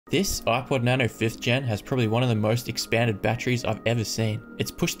This iPod Nano 5th Gen has probably one of the most expanded batteries I've ever seen. It's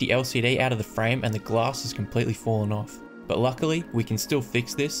pushed the LCD out of the frame and the glass has completely fallen off. But luckily, we can still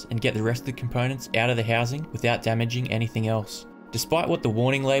fix this and get the rest of the components out of the housing without damaging anything else. Despite what the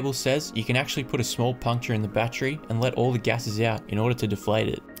warning label says, you can actually put a small puncture in the battery and let all the gases out in order to deflate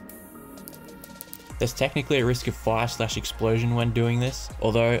it. There's technically a risk of fire/explosion when doing this,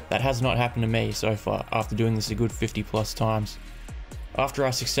 although that has not happened to me so far after doing this a good 50+ times. After I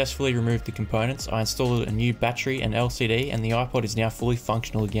successfully removed the components, I installed a new battery and LCD and the iPod is now fully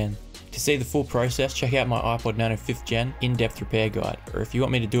functional again. To see the full process, check out my iPod Nano 5th Gen in-depth repair guide, or if you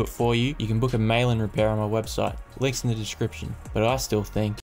want me to do it for you, you can book a mail-in repair on my website. Links in the description, but I still think